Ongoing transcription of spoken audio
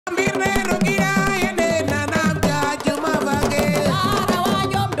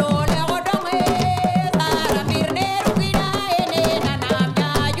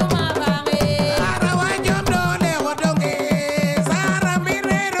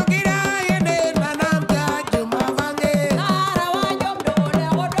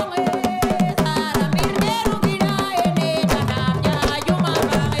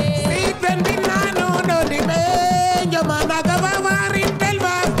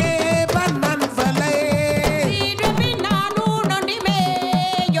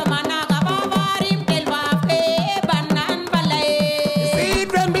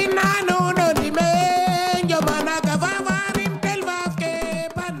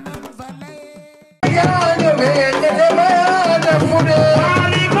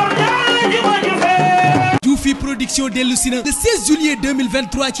production dellu si na le 16 juillet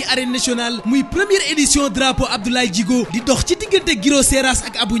 2023 ci arène nationale muy première édition drapeau Abdoulaye Djigo di dox ci diggante Guiro Séras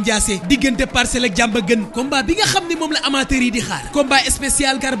ak Abou Ndiassé diggante Parcelles ak Diamaguène combat bi nga xam ne moom la amateur yi di xaar combat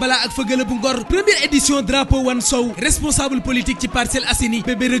spécial Karbala ak Fëgala bu Ngor première édition drapeau Wan Sow responsable politique ci Parcelles Assainies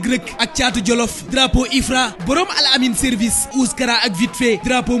bébé rëg-rëg ak Caatu Jolof drapeau Ifra borom Al Amin service Ouskara ak vite fait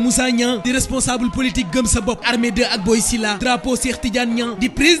drapeau Moussa Niang di responsable politique gëm sa bopp armée 2 ak Boy Silla drapeau Cheikh Tidiane Niang di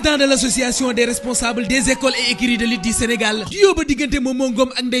président de l'association des responsables des écoles et écuries de lutte du Sénégal di yóbba diggante Momo Ngom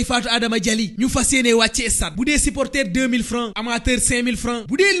ak Ndeye Fatou Adama Diali ñu fas yéene wàcce stade bu dee supporter 2000 francs amateur 5000 francs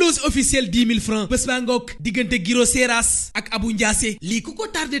bu dee loge officielle 10 000 francs bés baa ngoog diggante Guiro Séras ak Abou Ndiassé lii ku ko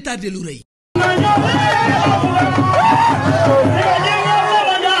tardé lu rëy.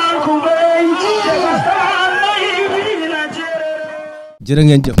 jërë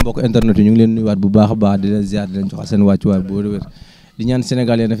ngeen jëf mbokk internet yi ñu ngi leen nuyuwaat bu baax a baax di leen ziar di leen jox seen wàccuwaay bu wér di ñaan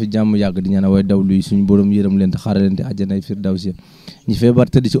Sénégal yéen a fi jàmm yàgg di ñaan way daw luy suñu borom yërëm leen te xaaral leen te àjjana firdawsi ñi feebar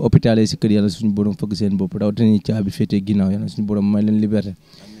tëdd ci hôpital yi si kër yàlla suñu borom fëgg seen bopp rawatina ñi caabi féetee ginnaaw yàlla suñu borom may leen liberté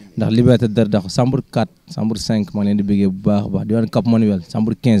ndax liberté dara dax chambre 4 chambre 5 maa ngi leen di bëggee bu baax a baax di waan Cap Manuel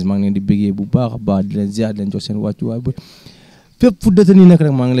chambre 15 maa ngi leen di bëggee bu baax a baax di leen ziar di leen jox seen wàccuwaay bu fépp fu détenu nekk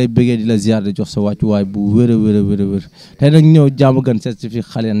rek maa ngi lay bëggee di la ziar di jox sa wàccuwaay bu wér a wér tey nag ñëw Diamaguène seet si fi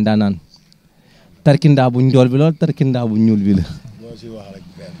xale ndaanaan tarkindaa bu njool bi lool tarkindaa bu ñuul bi la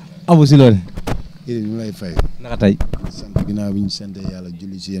Abou si loolu ñu lay fay naka tey sant ginnaaw bi ñu sant yàlla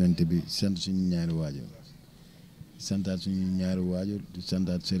julli ci yenente bi sant suñu ñaari waajur santaat suñu ñaari waajur di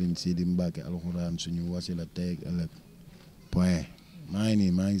santaat Serigne Sidi Mbacke alxuraan suñu wasila tey ak ëllëg point maa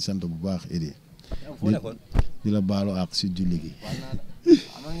ngi sant bu baax Idi di la baalu àq si julli gi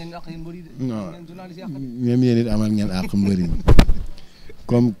non même yéen it amal ngeen àq mbëri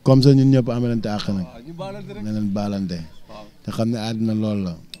comme ça ñun ñëpp amalante àq nag ne leen baalante te xam ne àddina loolu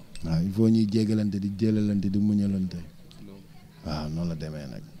la waaw il faut ñuy jégalante di jëlalante di muñalante waaw noonu la demee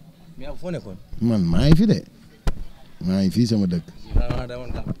nag man maa ngi fi de maa ngi fii sama dëkk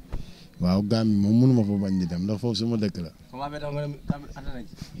waaw Gàmbi moom mënuma fa bañ di dem ndax foofu sama dëkk la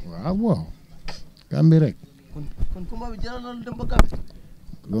waaw waaw Gàmbi rek kon combat bi jaral na dem ba Gàmbi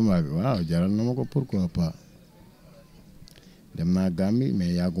combat bi waaw jaral na ma ko pourquoi pas dem naa Gàmbi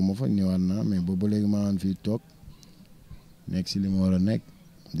mais yàgguma fa ñëwaat naa mais boobu léegi maa ngi fii toog nekk si li ma war a nekk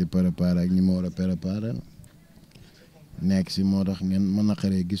di préparer ak ñi ma war a préparer nekk si moo tax ngeen mën na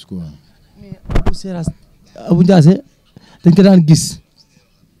xaree gis quoi. mais Abou Séras Abou Ndiassé dañ ko daan gis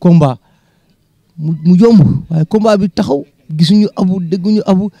combat mu yomb waaye combat bi taxaw gisuñu Abou dégguñu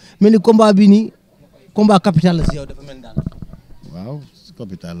Abou mel ni combat bi nii combat capital la si yow dafa mel ni daal. waaw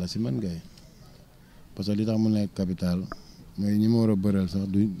capital la si man ngay parce que li tax mu nekk capital mooy ñi ma war a bëral sax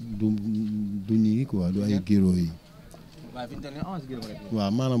du ñii quoi du ay Guiro yi.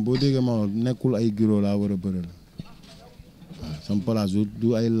 waaw maanaam boo déggee ma nekkul ay Guiro laa war a bëral waaw sama place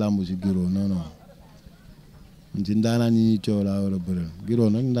du ay làmb si Guiro non non man si ndaanaan yi ñuy coow laa war a bëral Guiro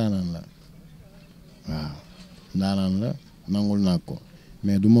nag ndaanaan la waaw ndaanaan la nangul naa ko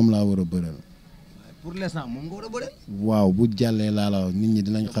mais du moom laa war a bëral. pour l'instant moom nga war a bëral. waaw bu jàllee laa la wax nit ñi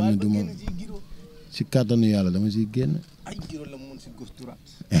dinañ xam ne du moom si kàttanu yàlla dama siy génn. ay Guiro la mën si gauche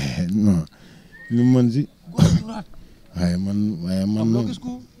droite. non ñu mën si. gauche droite. waaye man doo gis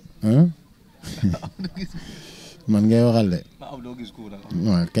ko. man ngay waxal de. doo gis ko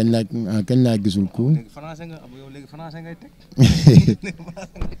waaw kañ laa gisul ko. léegi français nga yow léegi français ngay teg.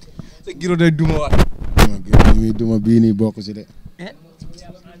 sa Guiro day duma waat. non Guiro muy duma bii nii bokk si de.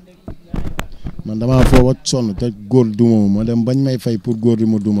 man damaa foo ba sonn te góor duma ma dem bañ may fay pour góor di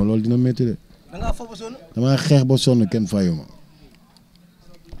ma duma loolu dina métti de. da ngaa foo ba sonn. damaa xeex ba sonn kenn fayu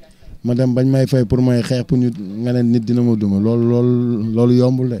ma dem bañ may fay pour may xeex pour ñu nga ne nit dina ma duma loolu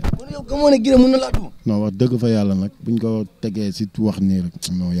yombul de. kon yow gëmoo ne Guiro mën na laa duma. non wax dëgg fa yàlla nag buñ ko tegee si wax nii rek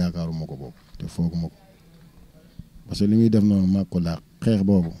non yaakaaruma ko boobu te fooguma ko parce que li muy def noonu maa ko dàq xeex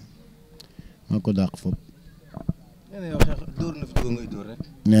boobu maa ko dàq foofu. nee na yow xeex dóor na fi jóge ngay dóor rek.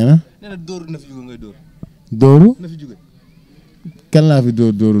 nee na dóor na fi jóge ngay dóor. dóoru. na fi jóge. kan laa fi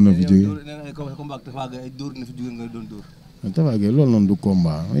dóoru na fi jóge. nee na ay combat Tafa Gueye ay dóor na fi jóge ngay doon dóor. Tafa Gueye loolu noonu du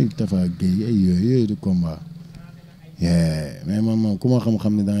combat ay Tafa Gueye ay yooyu du combat mais man moom ku ma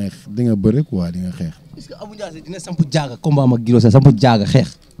xam-xam ne di nga bëri quoi di nga xeex. est-ce que Abou Ndiassé dina samp jaaga combat ma Guiro Séras samp jaaga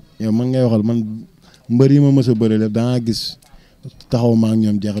xeex. yow man ngay waxal man mbër yi ma mës a bëri lépp da ngaa gis taxaw ma ak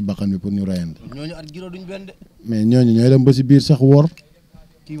ñoom jeexi bakkan bi pour ñu rayante. ñooñu at Guiro duñ benn de. mais ñooñu ñooy dem ba si biir sax wor.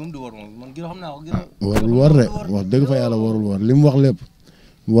 kii moom du wor moom man Guiro xam naa ko. warul wor de wax dëgg fa yàlla warul wor li mu wax lépp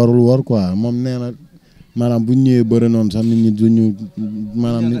warul wor quoi moom nee na maanaam bu ñu ñëwee bëri noonu sax nit ñi duñu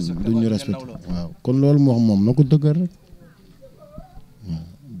maanaam duñu respecté waaw kon loolu mu wax moom na ko dëggal rek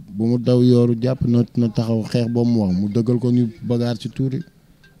bu mu daw yooru jàpp na taxaw xeex boobu mu wax mu dëggal ko ñu bagaar ci tuuti.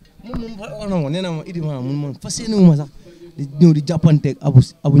 moom wax na ma nee na ma Idi man fas yéene wu ma sax di ñëw di jàppanteeg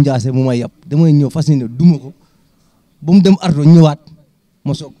Abou Ndiassé mu may yàpp damay ñëw fas yéene duma ko ba mu dem ardo ñëwaat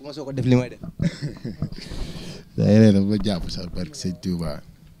ma soog ko def li may def. day ree dafa jàpp sax barke sëñ Touba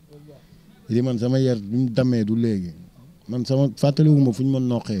Idi man sama yar bi mu damee du léegi man sama fàttaliwuma fu ñu ma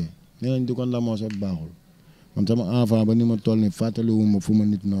noqee nee nañ di ko ndamoo sax baaxul man sama enfant ba ni ma toll ni fàttaliwuma fu ma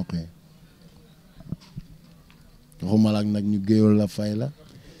nit noqee waxuma la ak nag ñu géewal la fay la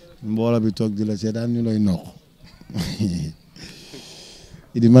mbooloo bi toog di la seetaan ñu lay noq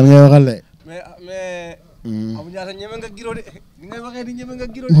Idi man ngay waxal de. mais Abou Ndiassé ñeme nga Guiro de ni ngay waxee ni ñeme nga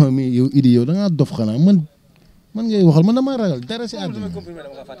Guiro de. non mais yow Idi yow da ngaa dof xanaa man ngay waxal man damaa ragal dara si àdduna.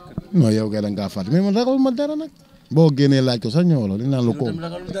 non yow kay da nga kaa fàtte mais man ragal ma dara nag. boo génnee laaj ko sax ñëwaloo dañ naan la kooku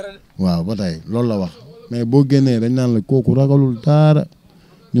waaw ba tey loolu la wax mais boo génnee dañ naan la kooku ragalul dara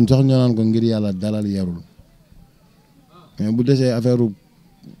ñun sax ñoo naan ko ngir yàlla dalal yarul mais bu desee affaire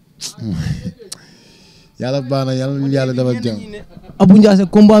yàlla baax na yàlla dafa jàmm. Abou Ndiassé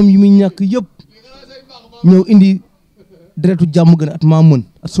combat am yi muy ñàkk yëpp ñëw indi deretu jàmm gën at maa mën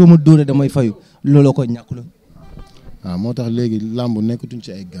at soo ma dóoree damay fayu looloo koy ñàkk la. waaw moo tax léegi làmb nekkatuñ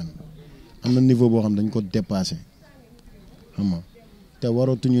ci ay gan am na niveau boo xam dañ ko dépassé xam nga te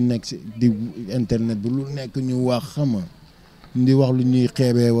waratuñu nekk si di internet bi lu nekk ñu wax xam nga di wax lu ñuy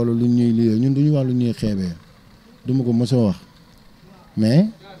xeebee wala lu ñuy lii ñun duñu wax lu ñuy xeebee duma ko mos a wax mais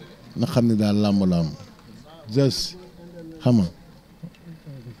na xam ne daal làmb la am just xam nga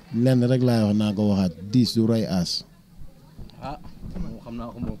lenn rek laay wax naa ko waxaat 10 du roy aas. xam naa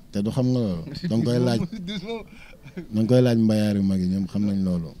ko moom. te du xam nga loolu danga koy laaj mbayaar yu mag yi ñoom xam nañ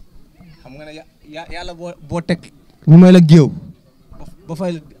loolu. xam nga ne yàlla boo teg. ñu may la géew ba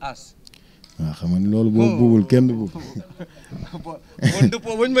fay la aas. waaw xam nga ni loolu boo buubul kenn du buub. boo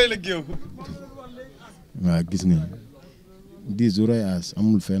dëppoo ba ñu may la géew. waaw gis nga 10 du roy aas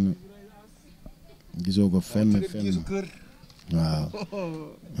amul fenn gisoo ko fenn. waaw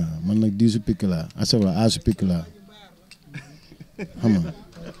man nag 10 su pikk laa asawla aasu pikk laa xam nga.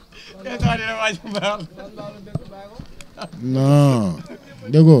 non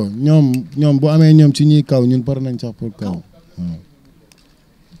déggoo ñoom bu amee ñoom si ñuy kaw ñun pare nañ sax pour kaw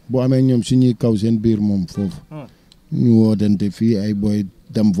bu amee ñoom si ñuy kaw seen biir moom foofu ñu wootante fii ay booy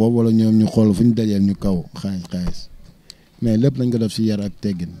dem foofu wala ñoom ñu xool fu ñu dajeel ñu kaw xaalis mais lépp nañ ko def si yar ak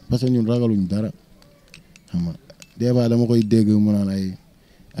teggin parce que ñun ragaluñ dara xam nga des fois dama koy dégg mu naan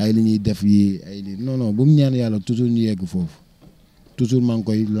ay li ñuy def yi ay li non bu mu ñaan yàlla toujours ñu yegg foofu toujours maa ngi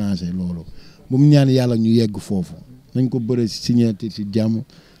koy lancé loolu bu mu ñaan yàlla ñu yegg foofu nañ ko bëre si signature si jàmm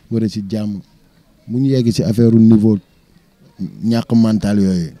bëre si jàmm bu ñu yegg si affaire niveau ñàkk mental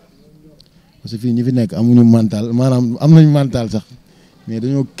yooyu parce que fii ñi fi nekk amuñu mental maanaam am nañ mental sax mais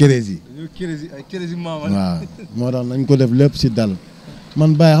dañoo kérési. waaw moo tax nañ ko def lépp si dal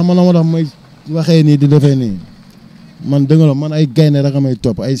man bàyyi xam nga moo tax may waxee nii di defee nii man dëgg la man ay gaynde rek amay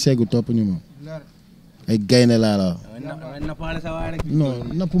topp ay seggu topp ñu ma ay gaynde laa la non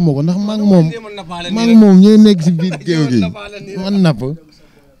napp ma ko ndax maa ngi moom ñooy nekk si biir géew gi man napp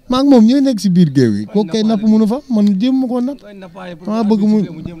maa ngi moom ñooy nekk si biir géew gi kooku kay napp mënu fa man jéem ma koo napp maa bëgg mu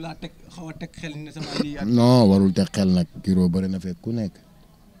non warul teg xel nag Guiro bëri na fekk ku nekk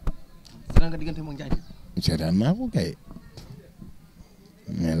seetaan naa ko kay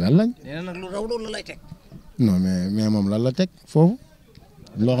mais lan lañ non mais moom lan la teg foofu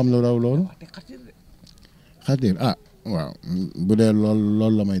loo xam ne raw loolu xatir waaw bu dee loolu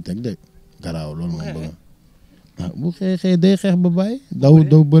la may teg de garaaw loolu moom bëgg bu xeexee day xeex ba bàyyi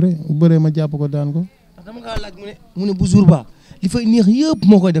daw bëre bu bëree ma jàpp ko daan ko. dama kaa laaj mu ne bu jour ba li fay neex yëpp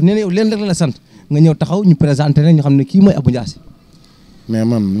moo koy def nee na yow leen rek la sant nga ñëw taxaw ñu présenté leen ñu xam ne kii mooy Abou Ndiassé. mais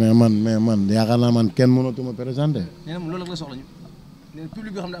man yaakaar naa man kenn mënatuma présenté. nee na loolu la soxla ñu nee na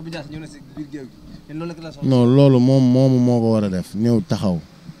public bi xam ne Abou Ndiassé ñëw na si biir géew gi loolu la soxla. non loolu moom moo ko war a def ñëw taxaw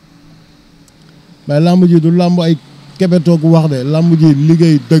mais lamb ji du lamb ay kebe toog wax de lamb ji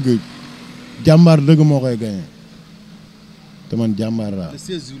liggéey dëgg jàmbaar dëgg moo koy gagné te man jàmbaar laa.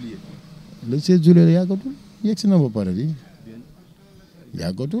 le 16 juillet yàggatul yegg si na ba pare di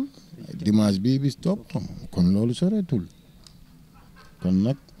yàggatul dimanche bii bis topp kon loolu soreetul kon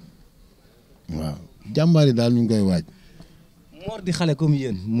nag waaw jàmbaar yi daal ñu ngi koy waaj. Mor di xale comme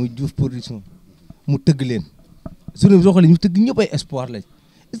yéen muy Diouf production mu tëgg leen journée bi soo xoolee ñu tëgg ñëpp ay espoir lañ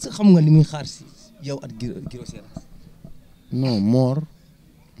est-ce que xam nga li muy xaar si yow ak Guiro Séras. non Mor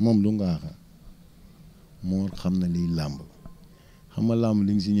moom lu ngaaxa Mor xam na liy làmb xam nga làmb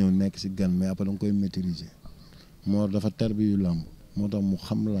li nga si ñëw nekk si gan mais après da nga koy maîtriser Mor dafa tarbiyu làmb moo tax mu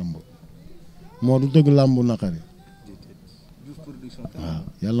xam làmb Mor du tëgg làmb naqari waaw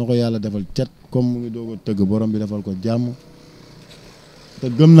yàlla na ko yàlla defal cat comme mu ngi doog a tëgg borom bi defal ko jàmm te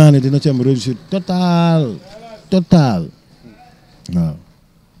gëm naa ne dina ci am réussite total waaw.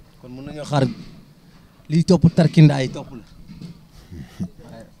 kon mën nañoo xaar liy topp tarkindaa yi topp la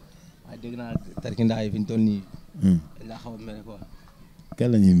waaye dégg naa tarkindaa yi fi ñu toll nii. dañ laa xaw a mere quoi. kan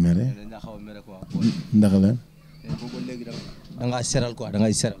la ñuy mere. dañ laa xaw a mere quoi. ndax la. boobu léegi da ngaa seral quoi da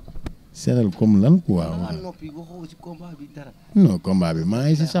ngay seral. seral comme lan quoi. waaw noppi waxoo ci combat bi dara. non combat bi maa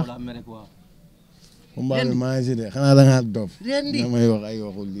ngi si sax. combat bi maa ngi si de xanaa da ngaa dof. damay wax ay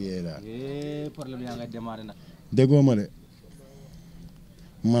waxul lii daal. problème yaa ngay démarré nag. déggoo ma de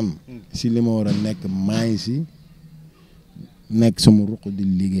man. si li ma war a nekk maa ngi si nekk sama ruq di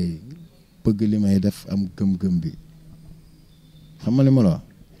liggéey bëgg li may def am gëm-gëm bi xam nga li ma la wax.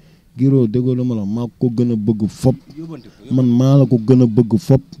 Guiro déggoo la ma la maa ko gën a bëgg fop man maa la ko gën a bëgg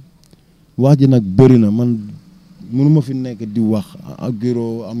fop wax ji nag bëri na man mënu ma fi nekk di wax ak Guiro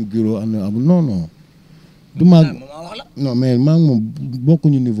am non non du maa non mais maa ngi moom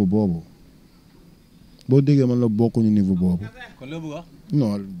bokkuñu niveau boobu boo déggee man la bokkuñu niveau boobu kon loo bëgg wax non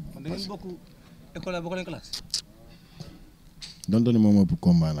da ngeen bokk école bokk leen classe donte ni moom ëpp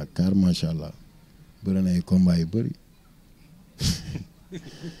combat nag car macha allah bëri na ay combat yu bëri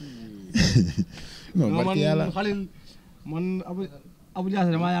non barki yàlla xalil man Abou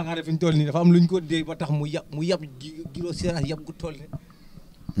Ndiassé damaa yaakaar ne fi ñu toll nii dafa am lu ñu ko dee ba tax mu yab Guiro Séras yab gu toll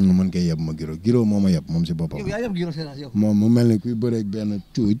ne man kay yab ma Guiro moo ma yab moom si boppam yow yaa yab Guiro Séras yow moom mu mel ni kuy bëreeg benn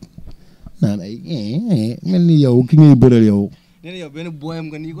cuuj naan ay mel ni yow ki ngay bëreel yow nee na yow benn booyam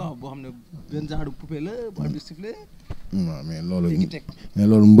nga nii quoi boo xam ne benn genre poupée la bu am di sifflé non mais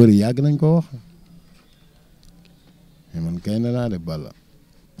loolu mbëri yàgg nañ ko wax mais man kay na naa def balla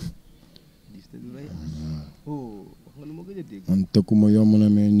man tëkkuma yomb na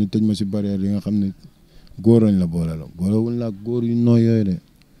mais ñu tëj ma si barrière yi nga xam ne góor lañ la boole la boolewuñ la góor yu nooy yooyu de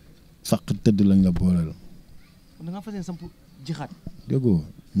faq tëdd lañ la boole la da nga fas yéene samp jixaat déggoo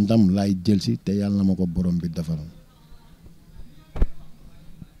ndam laay jël si te yàlla na ma ko borom bi defal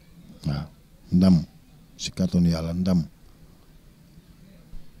waaw ndam si kàttanu yàlla ndam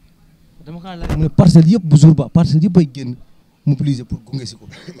dama kaa laaj mu ne parcelle yëpp bu jour ba parcelle yëpp ay génn mobiliser pour gunge si ko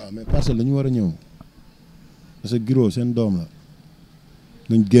waaw mais parcelle dañu war a ñëw parce que Guiro seen doom la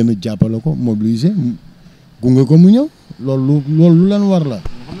dañ génn jàppale ko mobiliser gunge ko mu ñëw loolu lu leen war la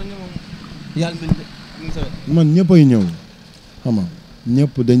man ñëpp ay ñëw xam nga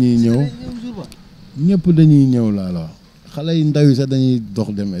ñëpp dañuy ñëw ñëpp dañuy ñëw laa la wax xale yi ndaw yi sax dañuy dox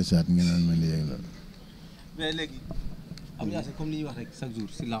dem stade ngeen naan ma léegi la mais léegi am na comme li ñuy wax rek chaque jour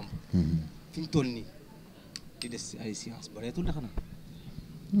si làmb fi ñu toll nii di des ay séance bareetul de xanaa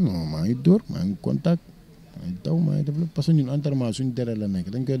non maa ngi dóor maa ngi contact maa ngi daw maa ngi def lépp parce que ñun entraînement suñu deret la nekk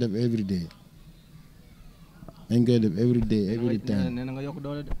dañ koy def every day every time nee na nga yokk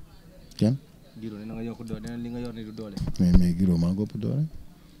doole de kenn Guiro nee na nga yokk doole nee na li nga yor ni du doole mais Guiro maa ko ëpp doole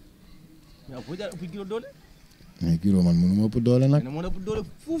mais foo jaar ëpp Guiro doole mais Guiro man mënu ma ëpp doole nag moo ëpp doole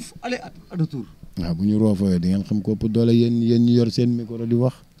fuuf aller à retour waaw bu ñu roofooyee di ngeen xam ko ëpp doole yéen ñu yor seen micro di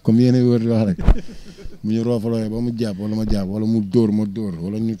wax comme yéen a wër di wax rek bu ñu roofalooyee ba mu jàpp wala ma jàpp wala mu dóor ma dóor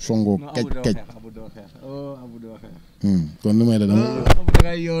wala ñu songoo kaj kon nu may da dama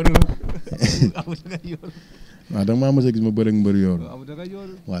waaw da maa mos a gis ma bëri mbër yooru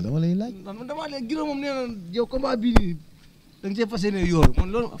waaw dama lay laaj dama lay Guiro moom nee na yow combat bii nii da nga see fas yéene yooru man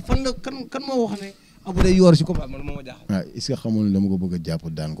loolu fan la kan moo wax ne Abou day yooru si combat man moo ma jaaxal waaw est-ce que xamul ne dama ko bëgg a jàpp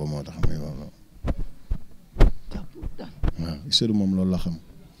daan ko moo tax may wax loolu jàpp daan waaw Issaoui moom loolu la xam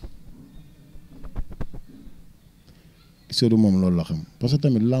Issaoui moom loolu la xam parce que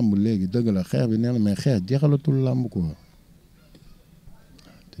tamit làmb léegi dëgg la xeex bi nee na mais xeex jeexalatul làmb quoi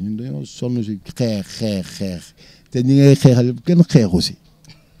te ñun dañoo sonn si xeex te ñi ngay xeexal yëpp kenn xeexu si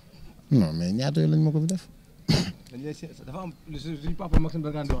non mais ñaata yoon lañ ma ko fi def. dafa am suñu papa Maxime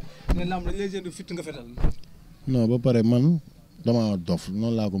Bergane di wax ne làmb dañ lay jënd fit nga fetal. non ba pare man dama dof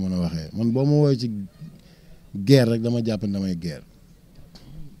noonu laa ko mën a waxee man boo ma woowee ci guerre rek dama jàpp ne damay guerre.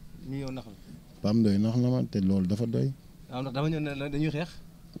 mi yow nax la. Pam doy nax na ma te loolu dafa doy. waaw ndax dama ñëw ne dañuy xeex.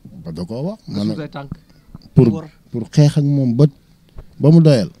 ba da koo wax. man tànk pour xeex ak moom ba mu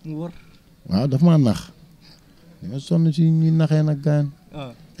doyal. mu wor waaw dafa maa nax. dama sonn si ñuy naxee nag gaan.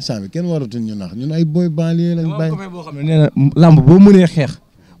 waaw instant bi kenn waratul ñu nax ñun ay boy banlieue lañ bàyyi. boo xam ne nee na làmb boo mënee xeex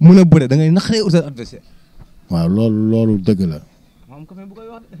mën a bëre da ngay naxaree utal adversaire. waaw loolu dëgg la. moom comme bu koy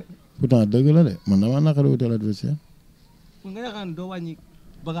wax de. pourtant dëgg la de man damaa naxaree utal adversaire. nga yaakaar ne doo wàññi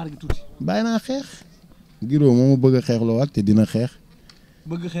bagaar gi tuuti. bàyyi naa xeex. Guiro moom bëgg a xeex loo waat te dina xeex.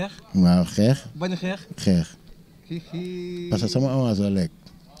 bëgg xeex. waaw xeex. bañ xeex. xeex. parce que sama avance la lekk.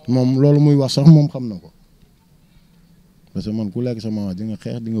 moom loolu muy wax sax moom xam na ko. parce que man ku lekk sama wax di nga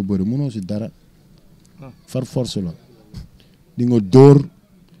xeex di nga bëri mënoo si dara far force la di nga dóor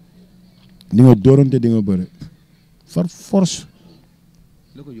di nga dóorante di nga bëri far force.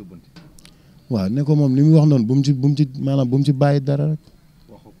 la ko yóbbante. waaw ne ko moom li muy wax noonu bu mu ci maanaam bu mu ci bàyyi dara rek.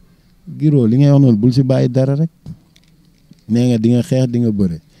 Guiro li ngay wax noonu bul si bàyyi dara rek. nee nga di nga xeex di nga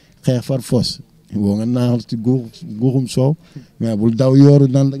bëri xeex far force boo nga naaxal ci guuxum soow mais bul daw yooru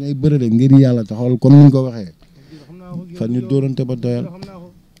naan da ngay bëri rek ngir yàlla te xool comme ni ñu ko waxee. fan ñu dóorante ba doyal.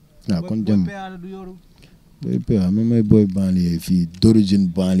 waaw kon jëm. booy PA man may booy banlieue fii d'origine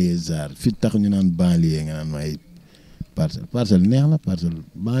banlieusard fi tax ñu naan banlieue nga naan may parcelle neex na parcelle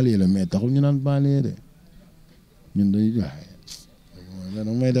banlieue la mais taxul ñu naan banlieue de ñun dañuy wax da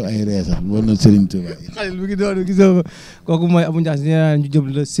may def ay ree sax war na Serigne Touba. xale bi ngi doon gisoo kooku mooy Abou Ndiassé nee naa ñu jëm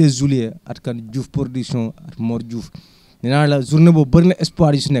le 16 juillet at kan Diouf production at Mor Diouf nee naa la journée boobu bëri na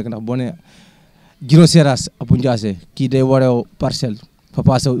espoir yi su nekk ndax boo nee Guiro Séras Abou Ndiassé kii day waroo parcelle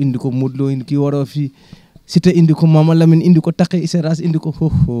Papa Sow indi ko Modou Lo indi kii waroo fii Cité indi ko Mama Lamine indi ko Takké Séras indi ko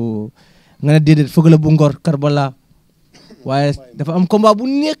ho nga ne déedéet fëgg la bu Ngor Karbala waaye dafa am combat bu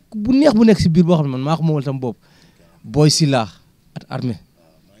neex bu nekk si biir boo xam ne man maa ko moomal sama bopp Boy Sila at armée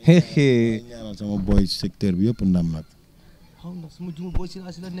ñaanal sama boy secteur bi yëpp ndam nag. xaw na sama juma Boy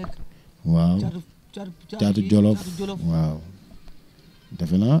Sila si la nekk. waaw caatu jolof waaw.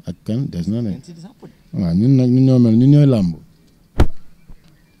 defe naa ak kan des na ne. waaw ñun nag ñun ñoo mel ñun ñooy làmb.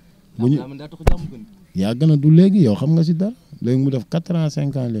 bu ñu yàgg na du léegi yow xam nga si dara léegi mu def 4 ans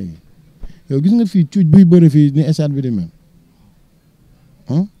 5 ans léegi yow gis nga fii cuuj buy bëri fii ni stade bi di mel.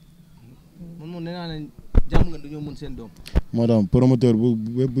 man moom nee naa ne jàmm nga dañoo mën seen doom. moo tax promoteur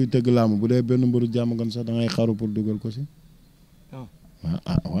buy tëgg làmb bu dee benn mbëru jàmm gan sax da ngay xaru pour dugal ko si.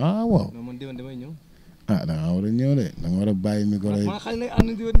 waaw. man déwén damay ñëw. da ngaa war a ñëw de da nga war a bàyyi micro yi. xale lay ànd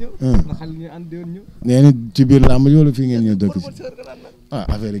déwén ñëw. xale ñuy ànd déwén ñëw. nee ni ci biir làmb ji wala fii ngeen ñëw dëkk si.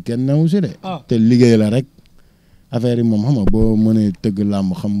 affaire yi kenn newu si de. te liggéey la rek. affaire yi moom xam nga boo mënee tëgg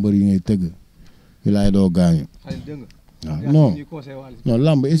làmb xam mbër yi ngay tëgg. wilaay doo gaañu. waaw non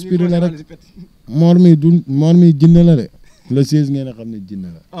làmb inspiré la rek. moor mi jinne la de. le 16 ngeen a xam ne jinne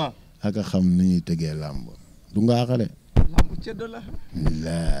la. ak a xam ni ñuy tëggee làmb. du ngaaxa de. lamb ceddo la.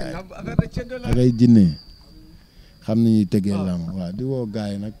 lamb affaire de ceddo la. akay jinne xam ni ñuy tëggee làmb waaw di woo gars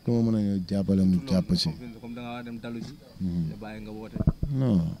yi nag ku ma mën a ñëw jàppale mu jàpp si. comme da nga dem dalu ji. bàyyi nga woote.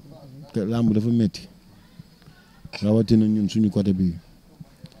 non te làmb dafa métti rawatina ñun suñu côté bii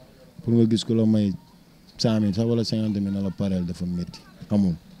pour nga gis ko la may 100 000 sax wala 50 000 na la pareel dafa métti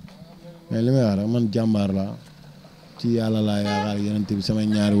amul mais li may wax rek man jàmbaar laa ci yàlla laa yaakaar yeneen bi samay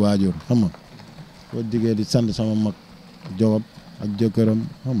ñaari waajur xam nga boo diggee di sant sama mag Jogob ak jëkkëram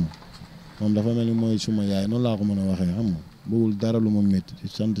xam nga moom dafa mel ni mooy suma yaay noonu laa ko mën a waxee xam nga bëggul dara lu ma métti di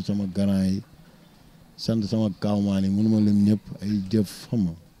sant sama grand yi sant sama kaawmaan yi mënuma lim ñëpp ay jëf xam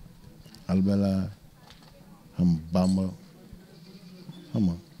nga albela xam Bamba xam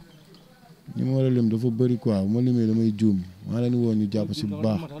nga ñi ma war a lim dafa bëri quoi bu ma limee damay juum maa leen woo ñu jàpp si bu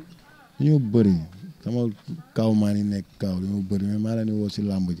baax dañoo bëri sama kaawmaan yi nekk kaaw dañoo bëri mais maa leen woo si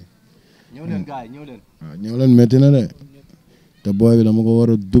làmb ji. ñëw leen gars yi ñëw leen. waaw ñëw leen métti na de te booy bi dama ko war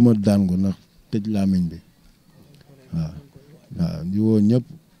a duma daan ko ndax tëj làmmiñ bi waaw di woo ñëpp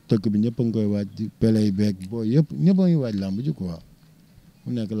tëkk bi ñëpp a ngi koy waaj di peley beeg booy yëpp ñëpp a ngi waaj làmb ji quoi mu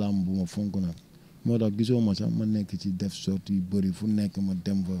nekk làmb bu ma fonk nag moo tax gisoo ma sax ma nekk ci def sorti yu bëri fu nekk ma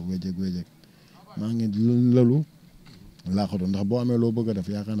dem fa wejeg maa ngi lalu laaxatu ndax boo amee loo bëgg a def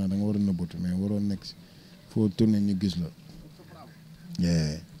yaakaar naa da nga war a nëbbatu mais waroo nekk si foo tourné ñu gis la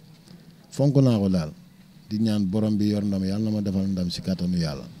fonk naa ko daal di ñaan borom bi yor ndam yàlla na ma defal ndam si kàttanu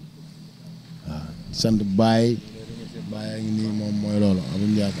yàlla waaw sant Baye a ngi nii moom mooy loolu Abou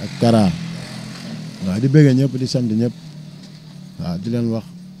Ndiassé ak Kara waaw di bëggee ñëpp di sant ñëpp waaw di leen wax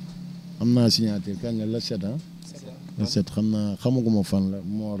am naa signature kañ la le 7 le 7 xam naa xamaguma fan la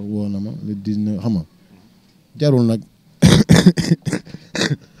Mor woo na ma le 19 xam nga jarul nag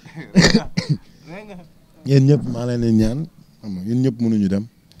yéen ñëpp maa leen di ñaan xam nga yéen ñëpp mënuñu dem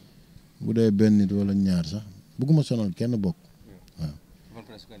bu dee benn nit wala ñaar sax bëgguma sonal kenn bokk waaw.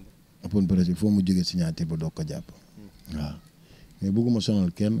 open presse il faut mu jógee signature ba doog ko jàpp waaw mais bëgguma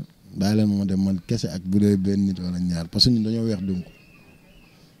sonal kenn bàyyi leen ma dem man kese ak bu dee benn nit wala ñaar parce que ñun dañoo weex donc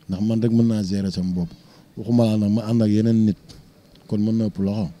ndax man rek mën naa gérer sama bopp waxuma laa nag ma ànd ak yeneen nit kon mën na ëpp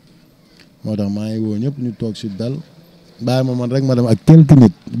loxo moo tax maa ngi woo ñëpp ñu toog si dal bàyyi ma man rek ma dem ak quelques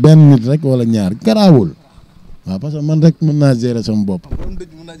nit benn nit rek wala ñaar garaawul waaw parce que man rek mën naa gérer sama bopp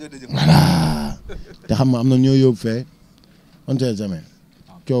voilà te xam nga am na ñoo yóbbu fee on sait jamais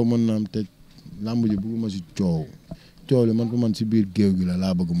coow mën na am te làmb ji bëgguma si coow li man ko man si biir géew gi la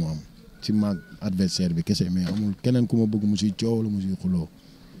laa bëgg mu am ci maag adversaire bi kese mais amul keneen ku ma bëgg mu siy coow wala mu siy xuloo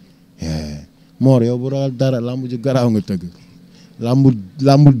Mor yow bu ragal dara lamb ji garaaw nga tëgg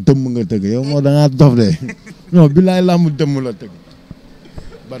lamb dëmm nga tëgg yow moo da ngaa dof de non billaay lamb dëmm la tëgg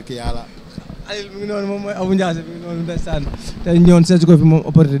barki yàlla. Aliou mi ngi noonu moom mooy Abou Ndiassé mi ngi noonu ndeysaan tey ñëwoon seet ko fi moom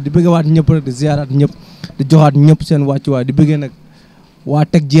opportunité di bëggewaat ñëpp rek di ziaraat ñëpp di joxaat ñëpp seen wàccuwaay di bëggee nag waa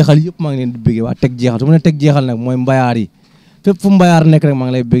teg jeexal yëpp maa ngi leen di bëggee waa teg jeexal su ma ne teg jeexal nag mooy mbayaar yi fépp fu mbayaar nekk rek maa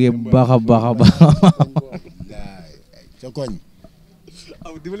ngi lay bëggee bu baax a baax a baax. ca koñ.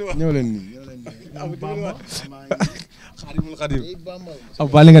 ñëw leen nii xaadimul xaadim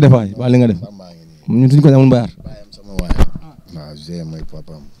baal li nga def waay baal li nga def ñun suñu ko amul mbayaar sama waay waaw G mooy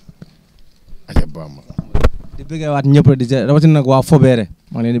papaam aca Bamba di bëggee waat ñëpp rek di rawatina nag waa Fobeere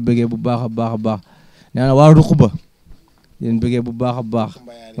maa ngi leen di bëggee bu baax a baax a baax nee na waa Ruquba di leen bëggee bu baax a baax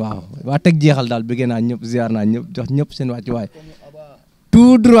waaw waa teg jeexal daal bëggee naa ñëpp ziar naa ñëpp jox ñëpp seen wàcc waay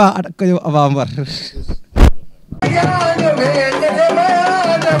tout droit ak ko yow Aba Mbar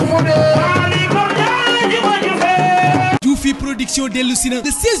Dioufy production dellu si na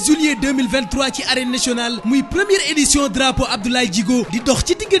le 16 juillet 2023 ci arène nationale muy première édition drapeau Abdoulaye Djigo di dox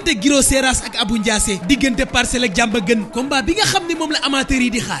ci diggante Guiro Séras ak Abou Ndiassé diggante Parcelles ak Diamaguène combat bi nga xam ne moom la amateur yi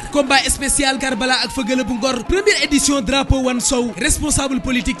di xaar combat spécial Karbala ak Fëgala bu Ngor première édition drapeau Wan Sow responsable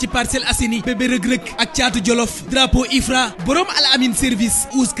politique ci Parcelles Assainies bébé rëg-rëg ak Caatu Jolof drapeau Ifra borom Al Amin service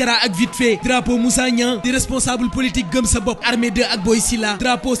Ouskara ak vite fait drapeau Moussa Niang di responsable politique gëm sa bopp armée 2 ak Boy Silla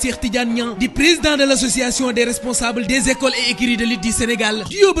drapeau Cheikh Tidiane Niang di président de l'association des responsables des écoles et écuries de lutte du Sénégal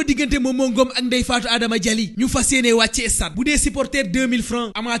di yóbba diggante Momo Ngom ak Ndeye Fatou Adama Diali ñu fas yéene wàcce stade bu dee supporter 2000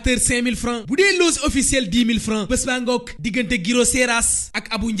 francs amateur 5000 francs bu dee loge officielle 10 000 francs bés baa ngoog diggante Guiro Séras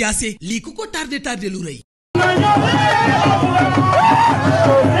ak Abou Ndiassé lii ku ko tardé lu rëy